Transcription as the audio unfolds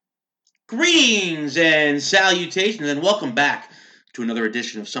Greetings and salutations, and welcome back to another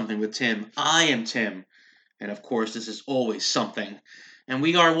edition of Something with Tim. I am Tim, and of course, this is always something. And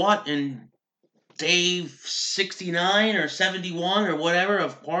we are in day 69 or 71 or whatever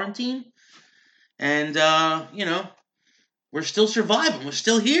of quarantine. And, we're still surviving. We're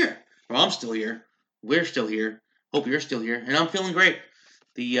still here. Well, I'm still here. We're still here. Hope you're still here. And I'm feeling great.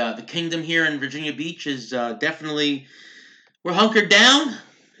 The kingdom here in Virginia Beach is definitely, we're hunkered down.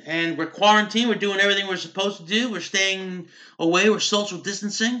 And we're quarantined. We're doing everything we're supposed to do. We're staying away. We're social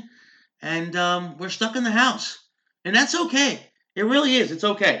distancing. And we're stuck in the house. And that's okay. It really is. It's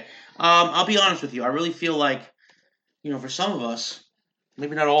okay. I'll be honest with you. I really feel like, for some of us,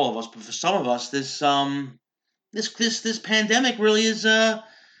 maybe not all of us, but for some of us, this pandemic really is all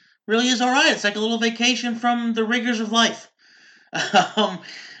right. It's like a little vacation from the rigors of life.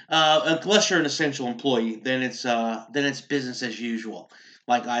 Unless you're an essential employee, then it's business as usual.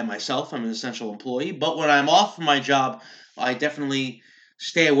 Like I myself, I'm an essential employee, but when I'm off from my job, I definitely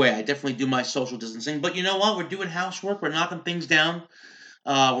stay away. I definitely do my social distancing. But you know what? We're doing housework. We're knocking things down.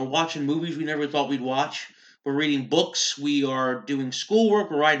 We're watching movies we never thought we'd watch. We're reading books. We are doing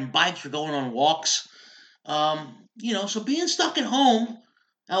schoolwork. We're riding bikes. We're going on walks. So being stuck at home,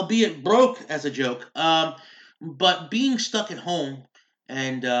 albeit broke as a joke, but being stuck at home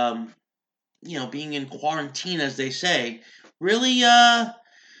and, being in quarantine, as they say,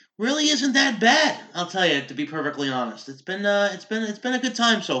 really isn't that bad. I'll tell you, to be perfectly honest. It's been a good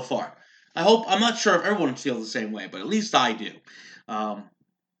time so far. I'm not sure if everyone feels the same way, but at least I do.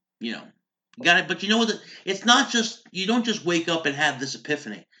 You got it. But you know what? It's not just, you don't just wake up and have this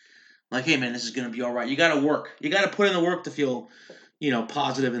epiphany. Like, hey man, this is going to be all right. You got to work. You got to put in the work to feel,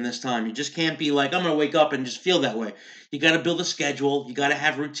 positive in this time. You just can't be like, I'm going to wake up and just feel that way. You got to build a schedule. You got to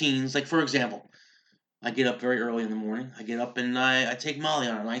have routines. Like, for example, I get up very early in the morning. I get up and I take Molly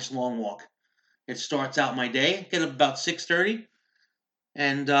on a nice long walk. It starts out my day. Get up about 6:30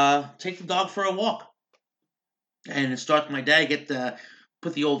 and take the dog for a walk. And it starts my day. I get to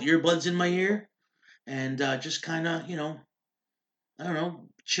put the old earbuds in my ear and just kind of, I don't know,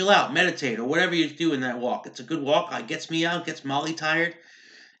 chill out, meditate, or whatever you do in that walk. It's a good walk. It gets me out, gets Molly tired.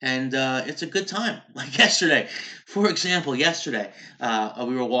 And it's a good time. Like yesterday, for example, we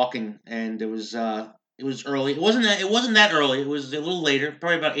were walking and it was early. It wasn't that early. It was a little later,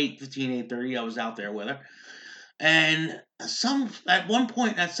 probably about 8:15, 8:30. I was out there with her. And at some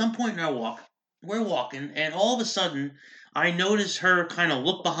point in our walk, we're walking, and all of a sudden, I noticed her kind of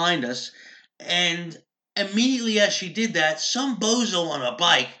look behind us, and immediately as she did that, some bozo on a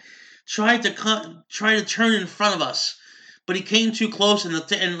bike tried to turn in front of us. But he came too close, and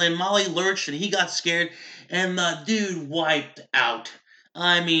then Molly lurched, and he got scared, and the dude wiped out.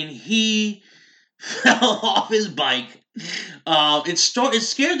 I mean, he fell off his bike. It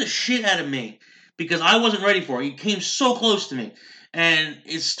scared the shit out of me because I wasn't ready for it. He came so close to me, and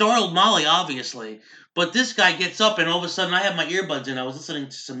it startled Molly, obviously. But this guy gets up, and all of a sudden, I have my earbuds in. I was listening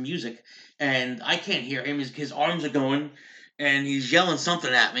to some music, and I can't hear him. His arms are going, and he's yelling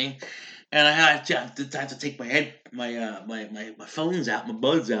something at me. And I had to take my phones out, my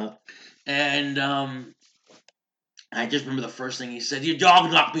buds out, and I just remember the first thing he said: "Your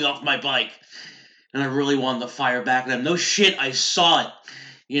dog knocked me off my bike," and I really wanted to fire back at him. No shit, I saw it,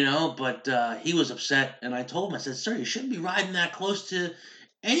 But he was upset, and I told him, I said, "Sir, you shouldn't be riding that close to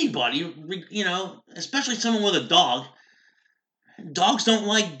anybody, especially someone with a dog. Dogs don't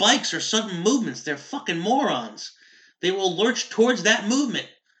like bikes or sudden movements. They're fucking morons. They will lurch towards that movement."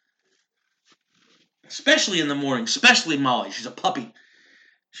 Especially in the morning, especially Molly. She's a puppy.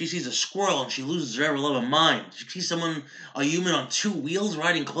 She sees a squirrel and she loses her ever loving mind. She sees a human on two wheels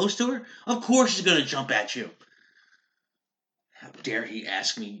riding close to her. Of course she's going to jump at you. How dare he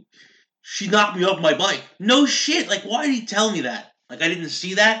ask me? She knocked me off my bike. No shit. Like, why did he tell me that? Like, I didn't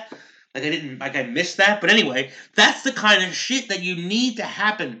see that? Like I missed that? But anyway, that's the kind of shit that you need to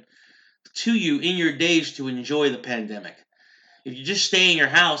happen to you in your days to enjoy the pandemic. If you just stay in your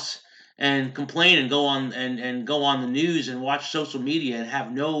house and complain and go on the news and watch social media and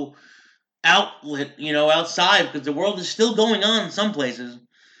have no outlet, outside, because the world is still going on in some places.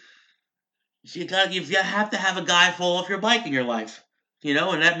 You have to have a guy fall off your bike in your life, and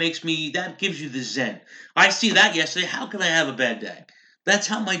that gives you the zen. I see that yesterday. How can I have a bad day? That's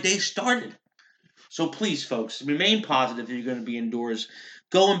how my day started. So please, folks, remain positive if you're going to be indoors.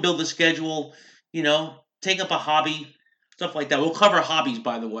 Go and build a schedule, take up a hobby, stuff like that. We'll cover hobbies,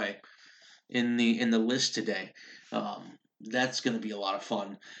 by the way, in the list today. That's going to be a lot of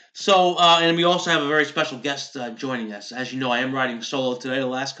fun. So, and we also have a very special guest joining us. As you know, I am riding solo today. The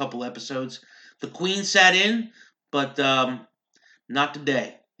last couple episodes, the Queen sat in, but not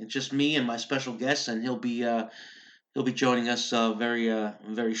today. It's just me and my special guest, and he'll be joining us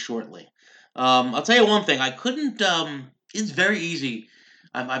very shortly. I'll tell you one thing. I couldn't. It's very easy.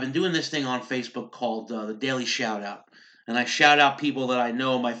 I've been doing this thing on Facebook called the Daily Shout Out, and I shout out people that I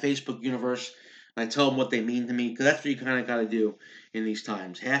know in my Facebook universe, and I tell them what they mean to me, because that's what you kind of got to do in these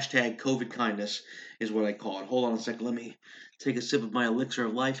times. Hashtag COVID kindness is what I call it. Hold on a second. Let me take a sip of my elixir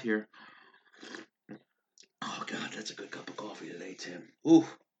of life here. Oh God, that's a good cup of coffee today, Tim. Ooh,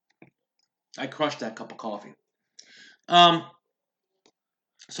 I crushed that cup of coffee. Um,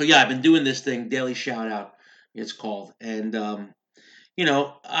 so yeah, I've been doing this thing, Daily Shout Out, it's called, and I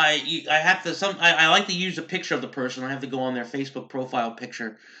have to I like to use a picture of the person. I have to go on their Facebook profile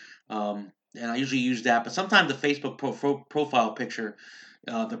picture, and I usually use that. But sometimes the Facebook profile picture,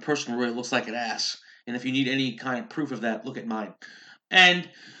 the person really looks like an ass. And if you need any kind of proof of that, look at mine. And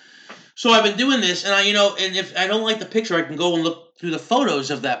so I've been doing this, and and if I don't like the picture, I can go and look through the photos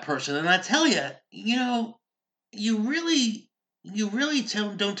of that person, and I tell you, you really,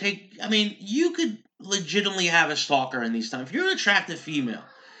 don't take. I mean, you could legitimately have a stalker in these times. If you're an attractive female,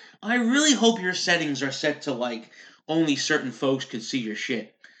 I really hope your settings are set to like only certain folks could see your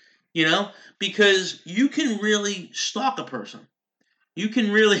shit. Because you can really stalk a person. You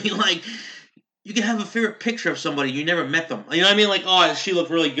can really you can have a favorite picture of somebody you never met them. You know what I mean? Like, oh, she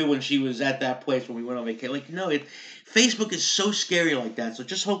looked really good when she was at that place when we went on vacation. Like, no, Facebook is so scary like that. So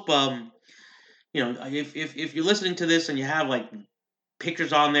just hope if you're listening to this and you have like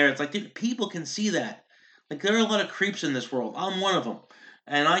pictures on there, it's like, dude, people can see that. Like, there are a lot of creeps in this world. I'm one of them,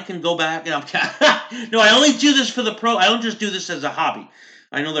 and I can go back and no, I only do this for the pro. I don't just do this as a hobby.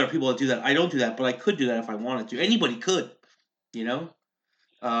 I know there are people that do that. I don't do that, but I could do that if I wanted to. Anybody could, you know.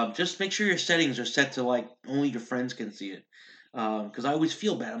 Just make sure your settings are set to like only your friends can see it. Because I always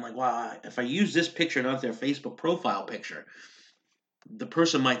feel bad. I'm like, wow, if I use this picture, not their Facebook profile picture, the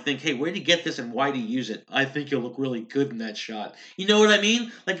person might think, hey, where'd you get this and why do you use it? I think you'll look really good in that shot. You know what I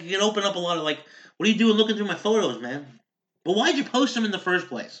mean? Like, you can open up a lot of, like, what are you doing looking through my photos, man? But why'd you post them in the first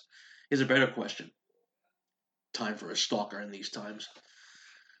place? Is a better question. Time for a stalker in these times.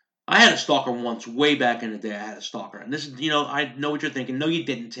 I had a stalker once, way back in the day. I had a stalker. And this is, I know what you're thinking. No, you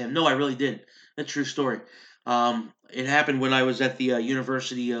didn't, Tim. No, I really did. That's a true story. It happened when I was at the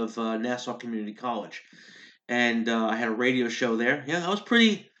University of Nassau Community College. And I had a radio show there. Yeah, I was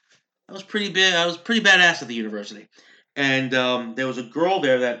pretty big. I was pretty badass at the university. And there was a girl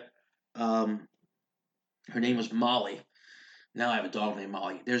there that, her name was Molly. Now I have a dog named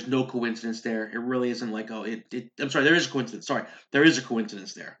Molly. There's no coincidence there. It really isn't like, I'm sorry, there is a coincidence. Sorry, there is a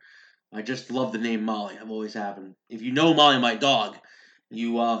coincidence there. I just love the name Molly. I've always have. And if you know Molly, my dog,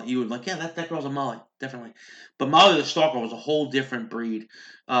 you would like, yeah, that girl's a Molly, definitely. But Molly the stalker was a whole different breed.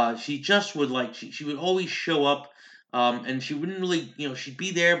 She just would like she would always show up, and she wouldn't really, she'd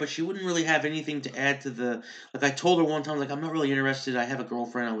be there, but she wouldn't really have anything to add to the. Like, I told her one time, like, I'm not really interested. I have a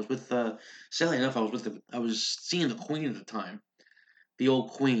girlfriend. I was with, sadly enough, I was seeing the Queen at the time, the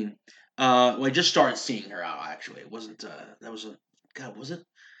old Queen. Well, I just started seeing her out. Actually, it wasn't. That was a God. Was it?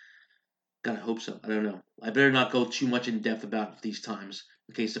 God, I hope so. I don't know. I better not go too much in depth about these times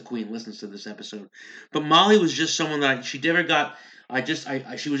in case the Queen listens to this episode. But Molly was just someone that she never got.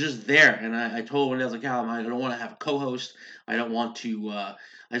 She was just there, and I told her one day, I was like, yeah, I don't want to have a co-host. I don't want to. I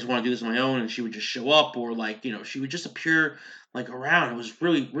just want to do this on my own. And she would just show up, or like, she would just appear like around. It was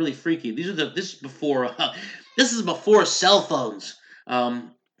really, really freaky. This is before cell phones.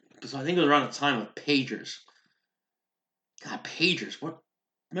 So I think it was around the time of pagers. God, pagers. What?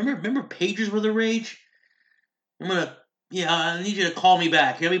 Remember pagers were the rage? I need you to call me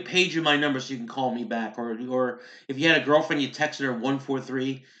back. Let me page you my number so you can call me back. Or if you had a girlfriend, you texted her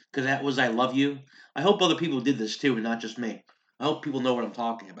 143 because that was I love you. I hope other people did this too and not just me. I hope people know what I'm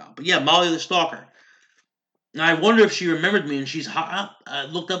talking about. But yeah, Molly the stalker. Now I wonder if she remembered me and she's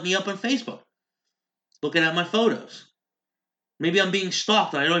looked up me up on Facebook, looking at my photos. Maybe I'm being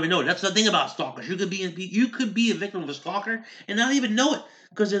stalked and I don't even know it. That's the thing about stalkers. You could be a victim of a stalker and not even know it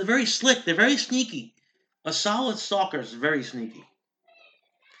because they're very slick. They're very sneaky. A solid stalker is very sneaky.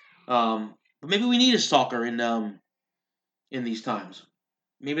 But maybe we need a stalker in these times.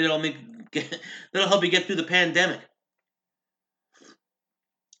 Maybe that'll help you get through the pandemic.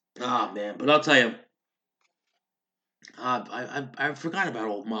 Ah, man. But I'll tell you, I forgot about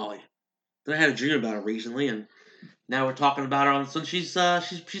old Molly. Then I had a dream about her recently, and now we're talking about her so she's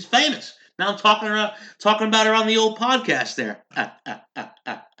famous. Now I'm talking about her on the old podcast there.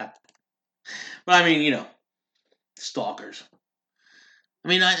 But I mean, stalkers. I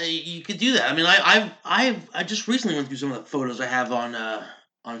mean, you could do that. I mean, I just recently went through some of the photos I have on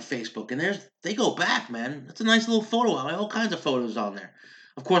Facebook, and they go back, man. That's a nice little photo. I have all kinds of photos on there.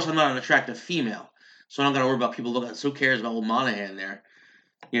 Of course, I'm not an attractive female, so I don't got to worry about people looking at us. Who cares about old Monahan there,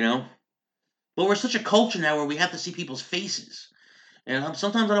 you know? But we're such a culture now where we have to see people's faces. And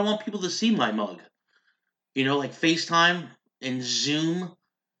sometimes I don't want people to see my mug. Like FaceTime and Zoom.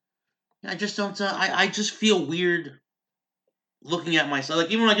 I just don't, I just feel weird looking at myself.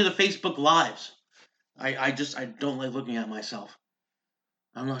 Like, even when I do the Facebook Lives, I don't like looking at myself.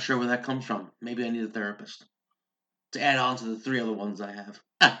 I'm not sure where that comes from. Maybe I need a therapist to add on to the 3 other ones I have.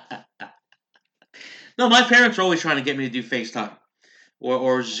 No, my parents are always trying to get me to do FaceTime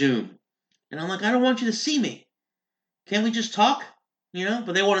or Zoom. And I'm like, I don't want you to see me. Can't we just talk?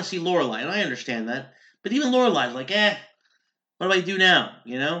 But they want to see Lorelai, and I understand that. But even Lorelai's like, what do I do now?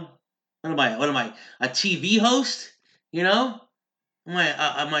 What am I, a TV host? Am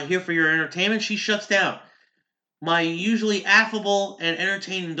I here for your entertainment? She shuts down. My usually affable and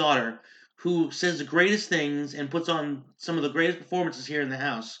entertaining daughter, who says the greatest things and puts on some of the greatest performances here in the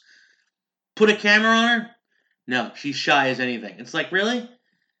house, put a camera on her? No, she's shy as anything. It's like, really?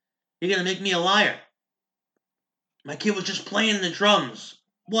 You're going to make me a liar. My kid was just playing the drums.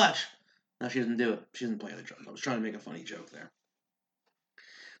 What? No, she doesn't do it. She doesn't play the drums. I was trying to make a funny joke there.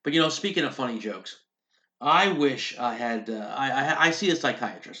 But, speaking of funny jokes, I wish I had... I see a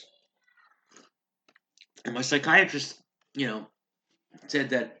psychiatrist. And my psychiatrist, said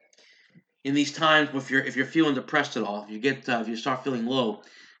that in these times, if you're feeling depressed at all, if you start feeling low,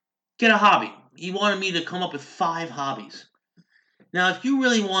 get a hobby. He wanted me to come up with 5 hobbies. Now, if you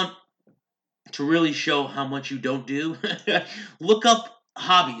really want to really show how much you don't do, look up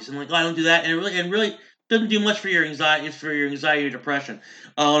hobbies and I don't do that, and it really doesn't do much for your anxiety. It's for your anxiety or depression.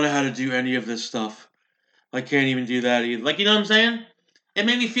 I don't know how to do any of this stuff. I can't even do that either. You know what I'm saying? It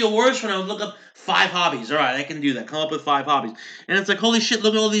made me feel worse when I would look up 5 hobbies. All right, I can do that. Come up with 5 hobbies. And it's like, holy shit,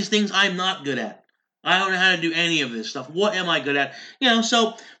 look at all these things I'm not good at. I don't know how to do any of this stuff. What am I good at?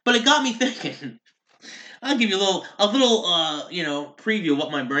 But it got me thinking. I'll give you a little preview of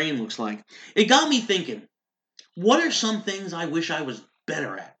what my brain looks like. It got me thinking, what are some things I wish I was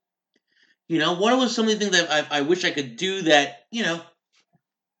better at? What are some of the things that I wish I could do that,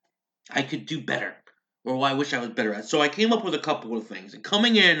 I could do better? Or I wish I was better at. So I came up with a couple of things. And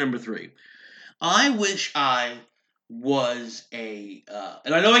coming in at number 3, I wish I was and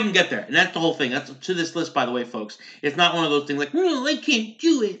I know I can get there. And that's the whole thing. That's to this list, by the way, folks. It's not one of those things like, I can't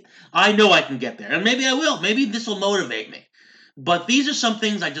do it. I know I can get there. And maybe I will. Maybe this will motivate me. But these are some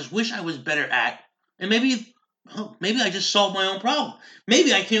things I just wish I was better at. And maybe I just solved my own problem.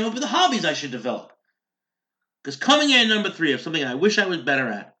 Maybe I came up with the hobbies I should develop. Because coming in at number 3 of something I wish I was better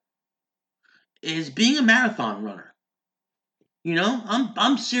at is being a marathon runner.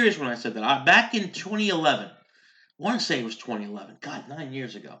 I'm serious when I said that. Back in 2011, I want to say it was 2011. God, 9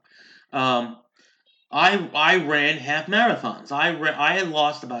 years ago. I ran half marathons. I had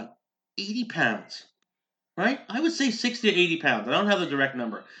lost about 80 pounds. Right? I would say 60 to 80 pounds. I don't have the direct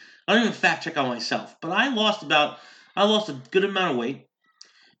number. I don't even fact check on myself. But I lost a good amount of weight.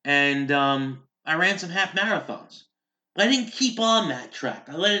 And I ran some half marathons. But I didn't keep on that track.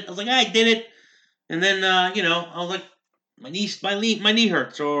 I was like, I did it. And then, I was like, my knee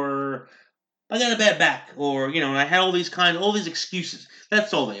hurts, or I got a bad back, or, and I had all these excuses.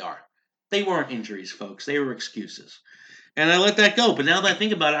 That's all they are. They weren't injuries, folks. They were excuses. And I let that go. But now that I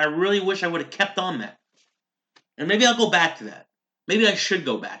think about it, I really wish I would have kept on that. And maybe I'll go back to that. Maybe I should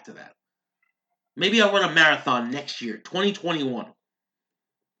go back to that. Maybe I'll run a marathon next year, 2021.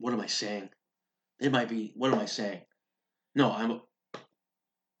 What am I saying? It might be, what am I saying? No,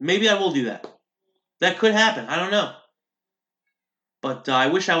 maybe I will do that. That could happen. I don't know. But I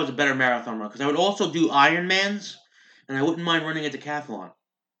wish I was a better marathon runner, because I would also do Ironmans, and I wouldn't mind running a decathlon.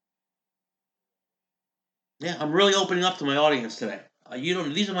 Yeah, I'm really opening up to my audience today.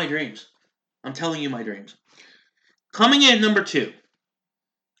 These are my dreams. I'm telling you my dreams. Coming in at number 2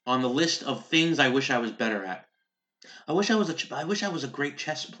 on the list of things I wish I was better at. I wish I was a great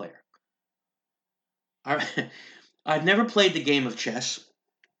chess player. I've never played the game of chess,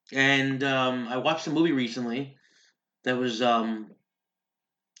 and I watched a movie recently that was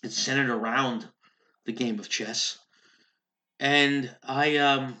it's centered around the game of chess, and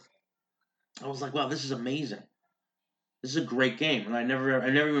I was like, wow, this is amazing. This is a great game, and I never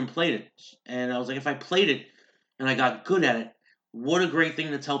even played it. And I was like, if I played it and I got good at it, what a great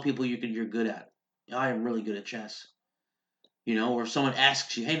thing to tell people you're good at. I am really good at chess. Or if someone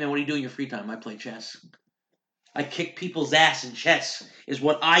asks you, hey man, what do you do in your free time? I play chess. I kick people's ass in chess is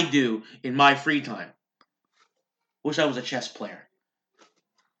what I do in my free time. Wish I was a chess player.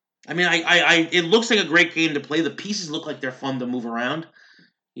 I mean, it looks like a great game to play. The pieces look like they're fun to move around.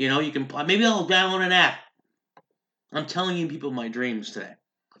 You can maybe I'll download an app. I'm telling you people my dreams today.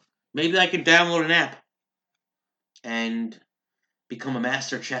 Maybe I could download an app and become a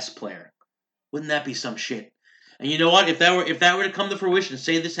master chess player. Wouldn't that be some shit? And you know what? If that were to come to fruition,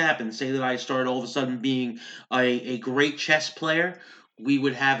 say this happened, say that I started all of a sudden being a great chess player, we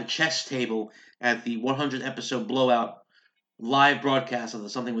would have a chess table at the 100th episode blowout live broadcast of the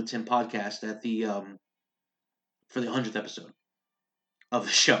Something with Tim podcast at the for the 100th episode of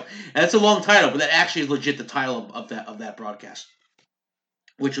the show. And that's a long title, but that actually is legit the title of that broadcast,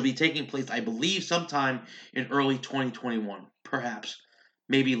 which will be taking place, I believe, sometime in early 2021, perhaps,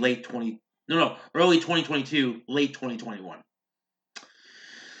 maybe early 2022, late 2021.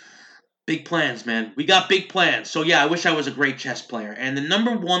 Big plans, man. We got big plans. So yeah, I wish I was a great chess player. And the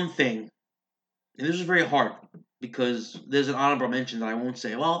number one thing, and this is very hard because there's an honorable mention that I won't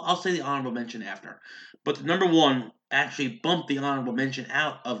say. Well, I'll say the honorable mention after. But the number one actually bumped the honorable mention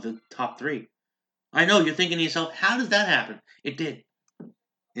out of the top 3. I know, you're thinking to yourself, how does that happen? It did.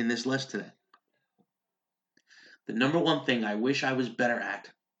 In this list today. The number one thing I wish I was better at,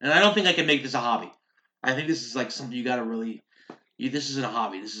 and I don't think I can make this a hobby. I think this is like something you gotta really, this isn't a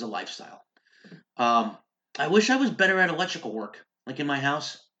hobby, this is a lifestyle. I wish I was better at electrical work, like in my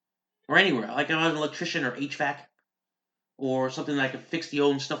house, or anywhere. Like I was an electrician or HVAC, or something that I could fix the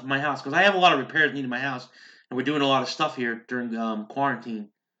old stuff in my house. Because I have a lot of repairs needed in my house, and we're doing a lot of stuff here during quarantine.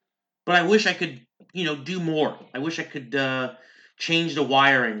 But I wish I could, do more. I wish I could change the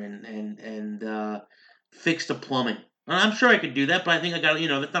wiring and fix the plumbing. And I'm sure I could do that, but I think I got,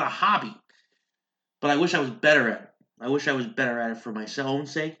 it's not a hobby. But I wish I was better at it. I wish I was better at it for my own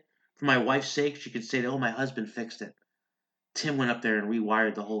sake, for my wife's sake. She could say, "Oh, my husband fixed it. Tim went up there and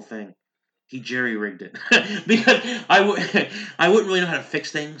rewired the whole thing. He jerry-rigged it." Because I wouldn't really know how to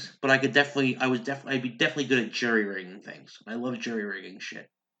fix things, but I'd be definitely good at jerry-rigging things. I love jerry-rigging shit.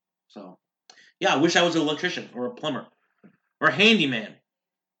 So, yeah, I wish I was an electrician or a plumber or a handyman.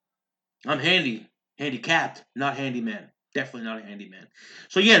 I'm handicapped, not handyman. Definitely not a handyman.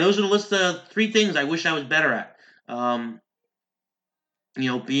 So yeah, those are the list of 3 things I wish I was better at.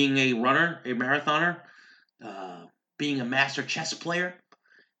 Being a runner, a marathoner, being a master chess player,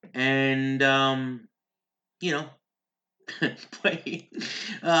 and wish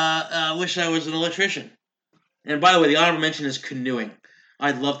I was an electrician. And by the way, the honorable mention is canoeing.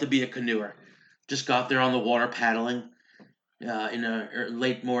 I'd love to be a canoeer. Just got there on the water paddling in a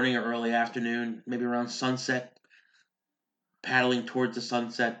late morning or early afternoon, maybe around sunset, paddling towards the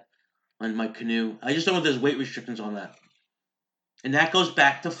sunset on my canoe. I just don't know if there's weight restrictions on that. And that goes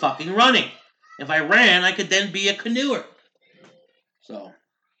back to fucking running. If I ran, I could then be a canoeer. So,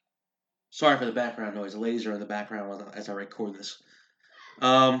 sorry for the background noise. The ladies are in the background as I record this.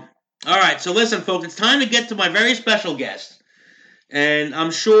 All right, so listen, folks. It's time to get to my very special guest. And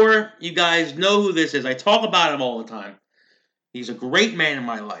I'm sure you guys know who this is. I talk about him all the time. He's a great man in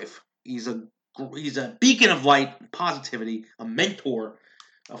my life. He's a beacon of light, positivity, a mentor,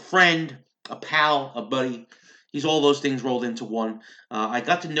 a friend, a pal, a buddy. He's all those things rolled into one. I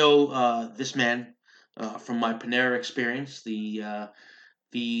got to know this man from my Panera experience, the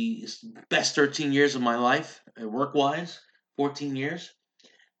best 13 years of my life, work-wise, 14 years.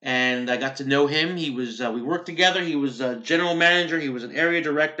 And I got to know him. He was we worked together. He was a general manager. He was an area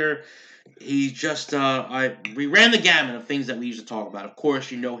director. He's just we ran the gamut of things that we used to talk about. Of course,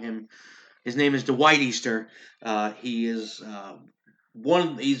 you know him. His name is Dwight Easter. He is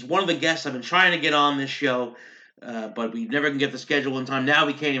he's one of the guests I've been trying to get on this show, but we never can get the schedule in time. Now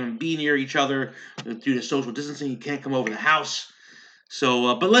we can't even be near each other due to social distancing. You can't come over the house.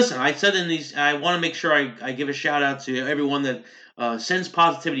 So, but listen, I said I want to make sure I give a shout out to everyone that sends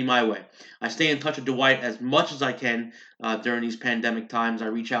positivity my way. I stay in touch with Dwight as much as I can during these pandemic times. I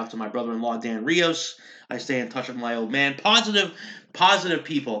reach out to my brother-in-law, Dan Rios. I stay in touch with my old man. Positive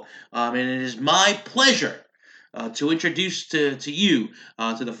people. And it is my pleasure to introduce to you,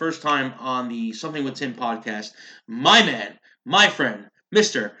 to the first time on the Something with Tim podcast, my man, my friend,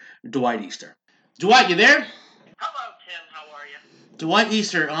 Mr. Dwight Easter. Dwight, you there? Hello, Tim. How are you? Dwight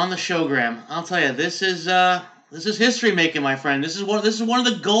Easter on the showgram. I'll tell you, this is history making, my friend. This is one of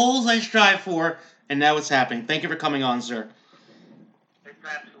the goals I strive for, and now it's happening. Thank you for coming on, sir. It's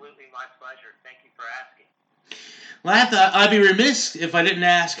absolutely my pleasure. Thank you for asking. Well, I'd be remiss if I didn't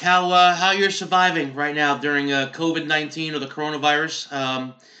ask how you're surviving right now during COVID-19 or the coronavirus.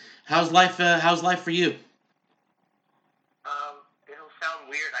 How's life for you? It'll sound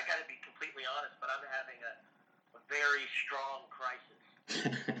weird. I got to be completely honest, but I'm having a very strong crisis.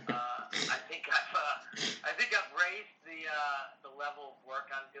 I think I've raised the level of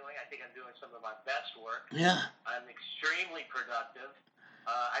work I'm doing. I think I'm doing some of my best work. Yeah. I'm extremely productive.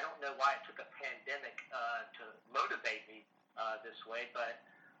 I don't know why it took a pandemic to motivate me this way, but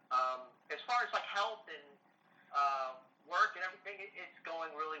far as like health and work and everything, it's going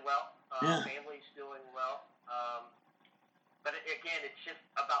really well. Yeah. Family's doing well. But again, it's just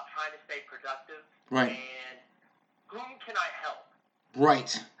about trying to stay productive. Right. And whom can I help?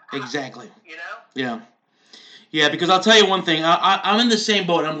 Right. Exactly. You know? Yeah. Yeah, because I'll tell you one thing. I'm in the same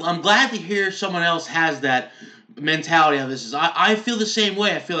boat. I'm glad to hear someone else has that mentality of this. I feel the same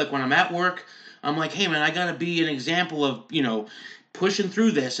way. I feel like when I'm at work, I'm like, hey, man, I got to be an example of, pushing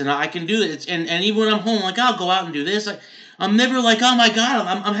through this. And I can do this. And even when I'm home, I'm like, I'll go out and do this. I'm never like, oh, my God,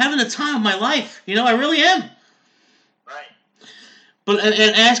 I'm having the time of my life. I really am. Right. But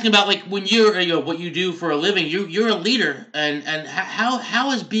and asking about like when you're what you do for a living, you're a leader, and how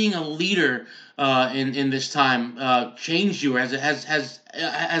has being a leader in this time changed you? Has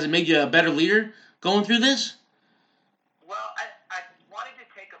it made you a better leader going through this? Well, I wanted to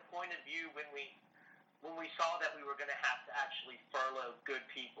take a point of view when we saw that we were going to have to actually furlough good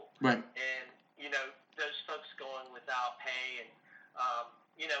people, Right. and those folks going without pay, and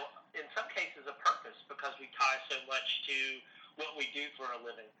in some cases a purpose because we tie so much to what we do for a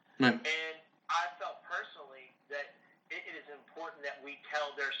living. Right. And I felt personally that it is important that we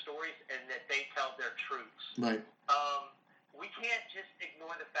tell their stories and that they tell their truths. Right. We can't just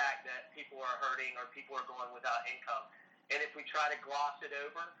ignore the fact that people are hurting or people are going without income. And if we try to gloss it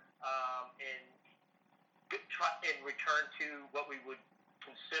over and return to what we would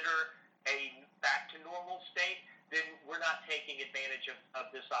consider a back to normal state, then we're not taking advantage of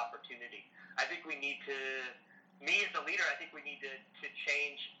this opportunity. I think we need to, me as a leader, I think we need to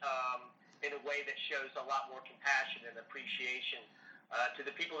change in a way that shows a lot more compassion and appreciation to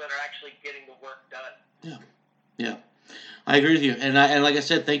the people that are actually getting the work done. Yeah. Yeah. I agree with you. And like I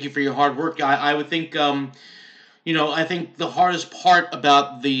said, thank you for your hard work. I would think, I think the hardest part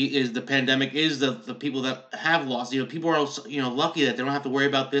about the pandemic is the people that have lost. People are lucky that they don't have to worry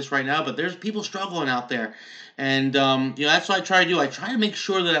about this right now, but there's people struggling out there, and that's what I try to do. I try to make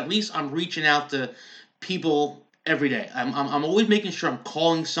sure that at least I'm reaching out to people every day. I'm always making sure I'm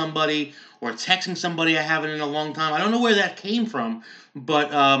calling somebody or texting somebody I haven't in a long time. I don't know where that came from,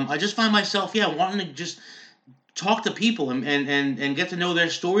 but I just find myself wanting to just talk to people and get to know their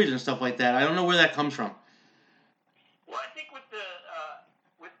stories and stuff like that. I don't know where that comes from. Well, I think with the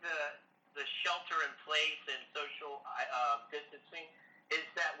shelter in place and social distancing is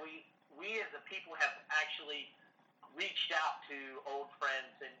that we as a people have actually reached out to old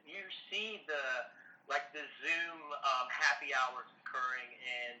friends, and you see the Zoom happy hours occurring,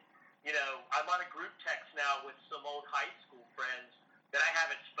 and I'm on a group text now with some old high school friends that I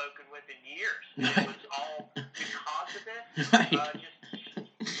haven't spoken with in years. It was all because of this. Right.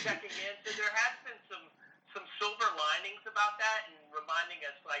 Just checking in. So there has been some silver linings about that, and reminding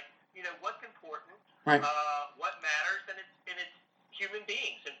us what's important, Right. what matters, and it's human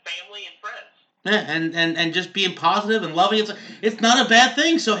beings and family and friends. Yeah, and just being positive and loving. It's not a bad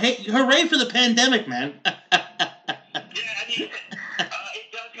thing. So hey, hooray for the pandemic, man. Yeah, I mean, it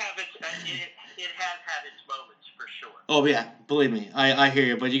does have it has had its moments for sure. Oh yeah, believe me, I hear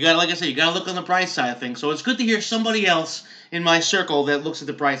you. But you got, like I said, you got to look on the bright side of things. So it's good to hear somebody else in my circle that looks at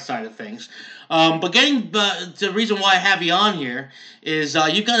the bright side of things. But getting to the reason why I have you on here is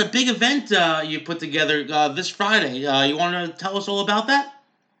you've got a big event you put together this Friday. You want to tell us all about that?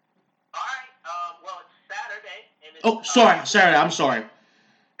 All right. Well, it's Saturday, and it's, Saturday. I'm sorry.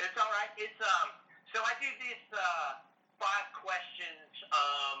 It's all right. It's So I do these 5 questions.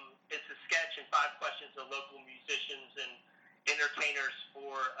 It's a sketch and 5 questions of local musicians and entertainers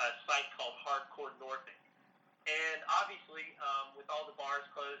for a site called Hardcore Norfolk. And obviously, with all the bars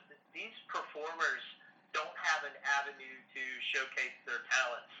closed, these performers don't have an avenue to showcase their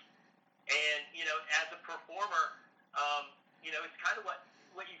talents. And as a performer, it's kind of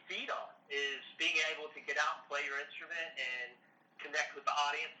what you feed on is being able to get out and play your instrument and connect with the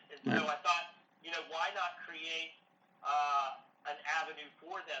audience. And so I thought, why not create an avenue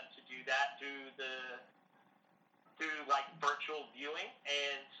for them to do that through virtual viewing.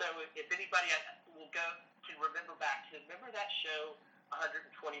 And so if anybody will can remember that show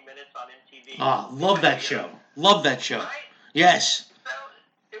 120 Minutes on MTV. Oh, love that show. Love that show. Right? Yes. So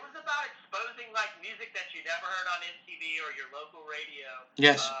it was about exposing music that you never heard on MTV or your local radio.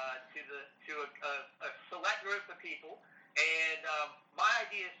 Yes. To a select group of people. And my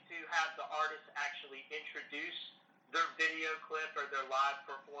idea is to have the artists actually introduce their video clip or their live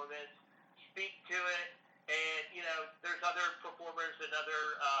performance, speak to it, and there's other performers and other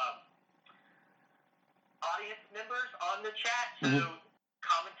audience members on the chat, so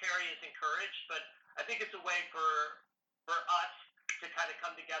commentary is encouraged. But I think it's a way for us to kind of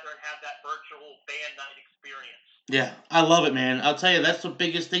come together and have that virtual band night experience. Yeah, I love it, man. I'll tell you, that's the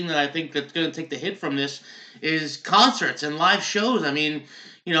biggest thing that I think that's going to take the hit from this is concerts and live shows. I mean,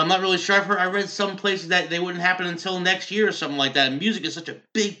 I'm not really sure. I read some places that they wouldn't happen until next year or something like that. And music is such a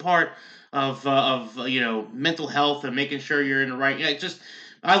big part of mental health and making sure you're in the right. Yeah,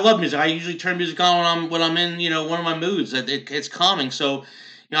 I love music. I usually turn music on when I'm in one of my moods. It's calming. So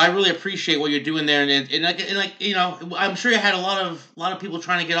I really appreciate what you're doing there, I'm sure you had a lot of people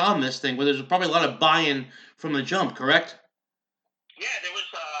trying to get on this thing, where there's probably a lot of buy-in from the jump, correct? Yeah, there was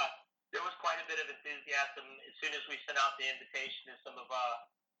quite a bit of enthusiasm as soon as we sent out the invitation to some of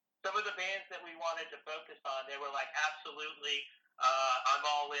the bands that we wanted to focus on. They were like, absolutely, I'm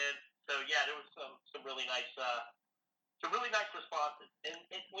all in. So yeah, there was some really nice responses. And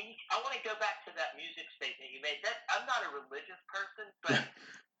I want to go back to that music statement you made. That I'm not a religious person, but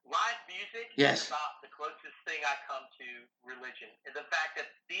live music Yes. is about the closest thing I come to religion. And the fact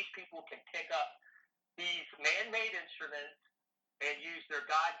that these people can pick up these man-made instruments and use their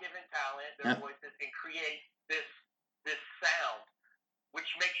God-given talent, their voices, and create this sound, which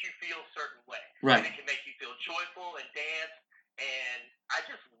makes you feel a certain way. Right. And it can make you feel joyful and dance. And I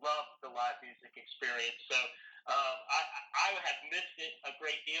just love the live music experience. So I have missed it a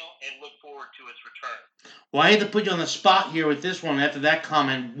great deal and look forward to its return. Well, I hate to put you on the spot here with this one after that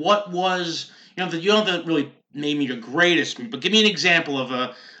comment. What was, you don't have to really name me your greatest, but give me an example of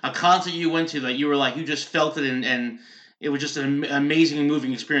a concert you went to that you were like, you just felt it and it was just an amazing,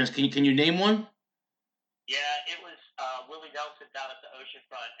 moving experience. Can you name one? Yeah, it was Willie Nelson down at the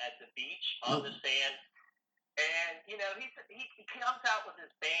oceanfront at the beach on the sand. And, he comes out with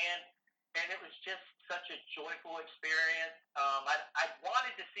his band, and it was just such a joyful experience. I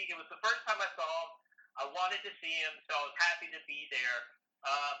wanted to see, it was the first time I saw him. I wanted to see him, so I was happy to be there.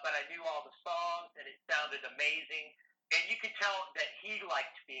 But I knew all the songs, and it sounded amazing. And you could tell that he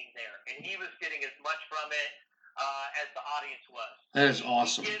liked being there, and he was getting as much from it as the audience was. That is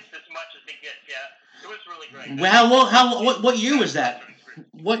awesome. He gives as much as he gets, yeah. It was really great. Well, what year was that?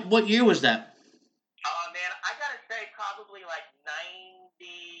 What year was that? Man, I gotta say probably like 96.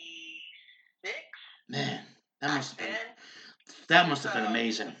 Man, that must have been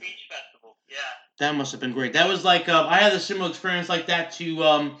amazing. The beach festival, yeah. That must have been great. That was like I had a similar experience like that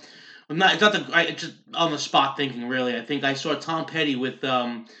to it's just on the spot thinking really. I think I saw Tom Petty with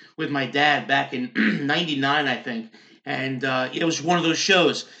my dad back in '99, I think, and it was one of those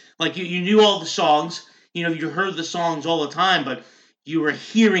shows like you knew all the songs, you heard the songs all the time, but you were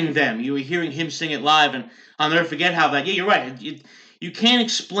hearing them. You were hearing him sing it live, and I'll never forget how that. Yeah, you're right. You can't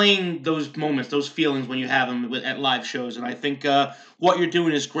explain those moments, those feelings when you have them at live shows, and I think what you're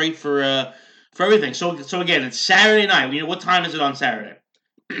doing is great for everything. So again, it's Saturday night. What time is it on Saturday?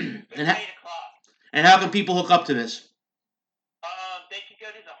 It's 8 o'clock. And how can people hook up to this? They can go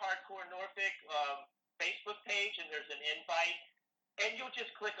to the Hardcore Norfolk Facebook page, and there's an invite. And you'll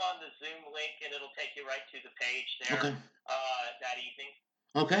just click on the Zoom link, and it'll take you right to the page there that evening.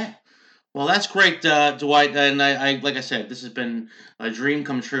 Okay. Well, that's great, Dwight. And I like I said, this has been a dream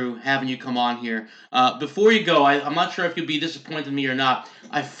come true having you come on here. Before you go, I'm not sure if you'll be disappointed in me or not.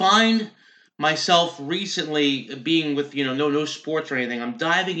 I find myself recently being with no sports or anything. I'm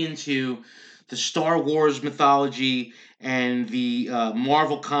diving into the Star Wars mythology and the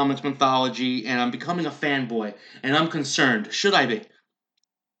Marvel Comics mythology, and I'm becoming a fanboy. And I'm concerned. Should I be?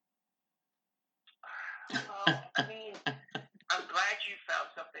 I mean, I'm glad you found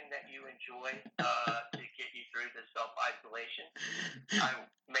something that you enjoy to get you through this self-isolation. I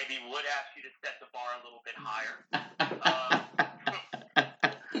maybe would ask you to set the bar a little bit higher.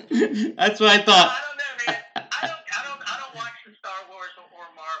 That's what I thought. I don't know, man. I don't watch the Star Wars or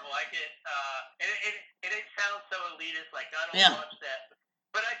Marvel. I get and it sounds so elitist. Like I don't watch that,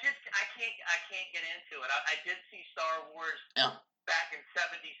 but I can't get into it. I did see Star Wars back in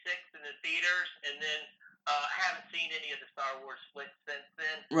 '76 in the theaters, and then I haven't seen any of the Star Wars flicks since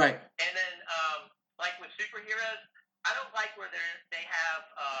then. Right. And then like with superheroes, I don't like where they have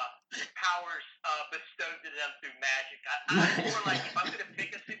powers bestowed to them through magic. I'm more like, if I'm going to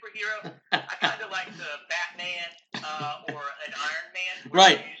pick a superhero, I kind of like the Batman or an Iron Man, where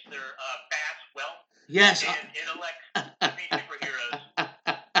they use their vast wealth and intellect to be superheroes.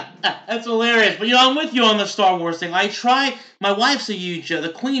 That's hilarious. But I'm with you on the Star Wars thing. My wife's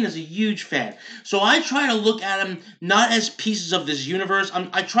the Queen is a huge fan. So I try to look at them not as pieces of this universe.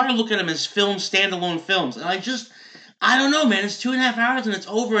 I try to look at them as standalone films. And I don't know, man. It's 2.5 hours and it's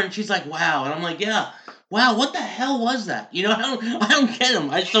over, and she's like, "Wow," and I'm like, "Yeah, wow. What the hell was that?" I don't get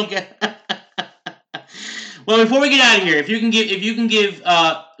them. I just don't get. Well, before we get out of here, if you can give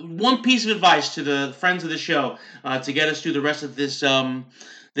one piece of advice to the friends of the show to get us through the rest of this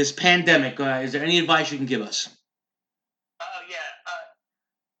pandemic, is there any advice you can give us? Oh yeah.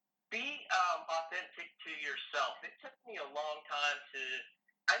 Be authentic to yourself. It took me a long time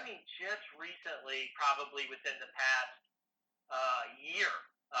just recently, probably within the past year,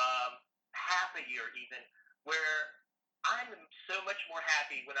 half a year even, where I'm so much more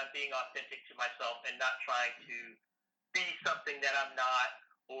happy when I'm being authentic to myself and not trying to be something that I'm not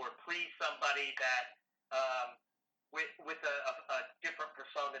or please somebody that with a different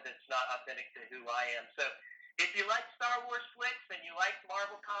persona that's not authentic to who I am. So if you like Star Wars flicks and you like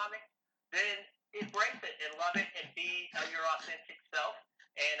Marvel comics, then embrace it and love it and be your authentic self.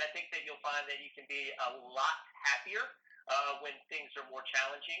 And I think that you'll find that you can be a lot happier when things are more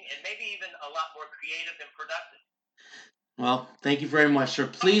challenging and maybe even a lot more creative and productive. Well, thank you very much, sir.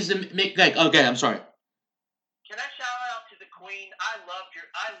 Please make okay. I'm sorry. Can I shout out to the Queen? I love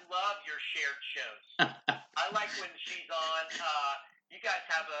your shared shows. I like when she's on. You guys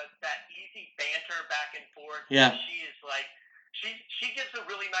have that easy banter back and forth. Yeah. She is like she gives a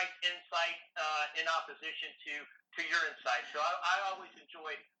really nice insight in opposition to your insight. So I always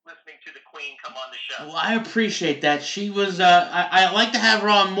enjoy listening to the Queen come on the show. Well, I appreciate that. She was. I like to have her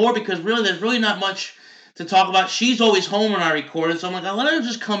on more because really, there's really not much to talk about. She's always home when I record it, so I'm like, I let her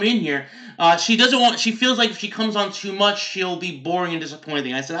just come in here. She doesn't want. She feels like if she comes on too much, she'll be boring and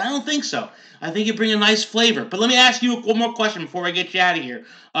disappointing. I said, I don't think so. I think you bring a nice flavor. But let me ask you one more question before I get you out of here.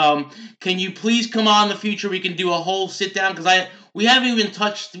 Can you please come on in the future? We can do a whole sit down because we haven't even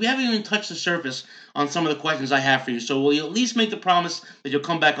touched the surface on some of the questions I have for you. So will you at least make the promise that you'll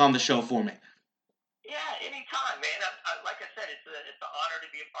come back on the show for me? Yeah, anytime, man. Like I said, it's an honor to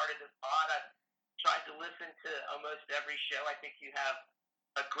be a part of this pod. I've tried to listen to almost every show. I think you have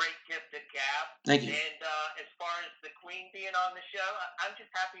a great gift at gab. Thank you. And as far as the Queen being on the show, I'm just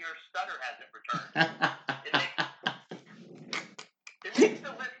happy her stutter hasn't returned. It makes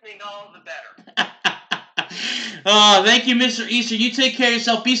the listening all the better. Thank you, Mr. Easter. You take care of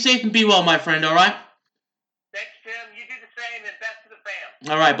yourself. Be safe and be well, my friend, all right? Thanks, Tim. You do the same, and best to the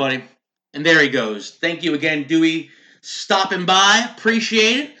fam. All right, buddy. And there he goes. Thank you again, Dewey, stopping by.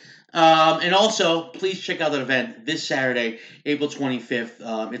 Appreciate it. And also, please check out that event this Saturday, April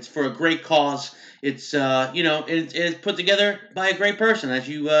 25th. It's for a great cause. It's it's put together by a great person, as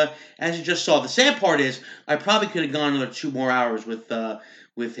you just saw. The sad part is, I probably could have gone another 2 more hours with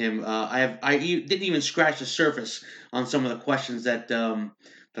him. I didn't even scratch the surface on some of the questions that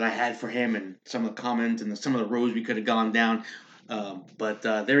I had for him, and some of the comments and some of the roads we could have gone down. But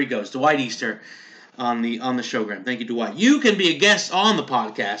there he goes, Dwight Easter on the showgram. Thank you, Dwight. You can be a guest on the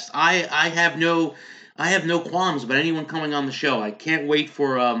podcast. I have no qualms about anyone coming on the show. I can't wait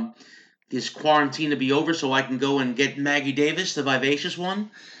for this quarantine to be over so I can go and get Maggie Davis, the vivacious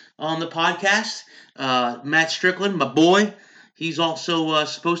one, on the podcast. Matt Strickland, my boy, he's also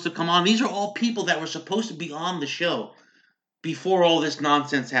supposed to come on. These are all people that were supposed to be on the show before all this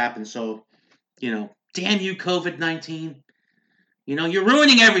nonsense happened. So, damn you, COVID-19. You're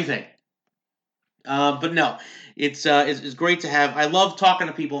ruining everything. But no, it's great to have. I love talking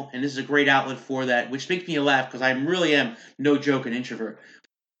to people, and this is a great outlet for that, which makes me laugh because I really am, no joke, an introvert.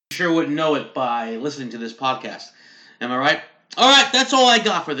 You sure wouldn't know it by listening to this podcast. Am I right? All right, that's all I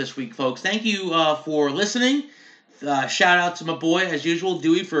got for this week, folks. Thank you for listening. Shout out to my boy, as usual,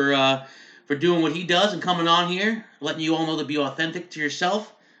 Dewey, for doing what he does and coming on here, letting you all know to be authentic to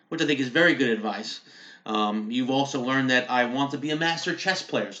yourself, which I think is very good advice. You've also learned that I want to be a master chess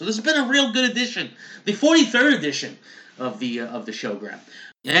player. So this has been a real good edition, the 43rd edition of the showgram.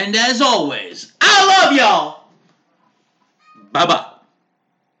 And as always, I love y'all. Bye-bye.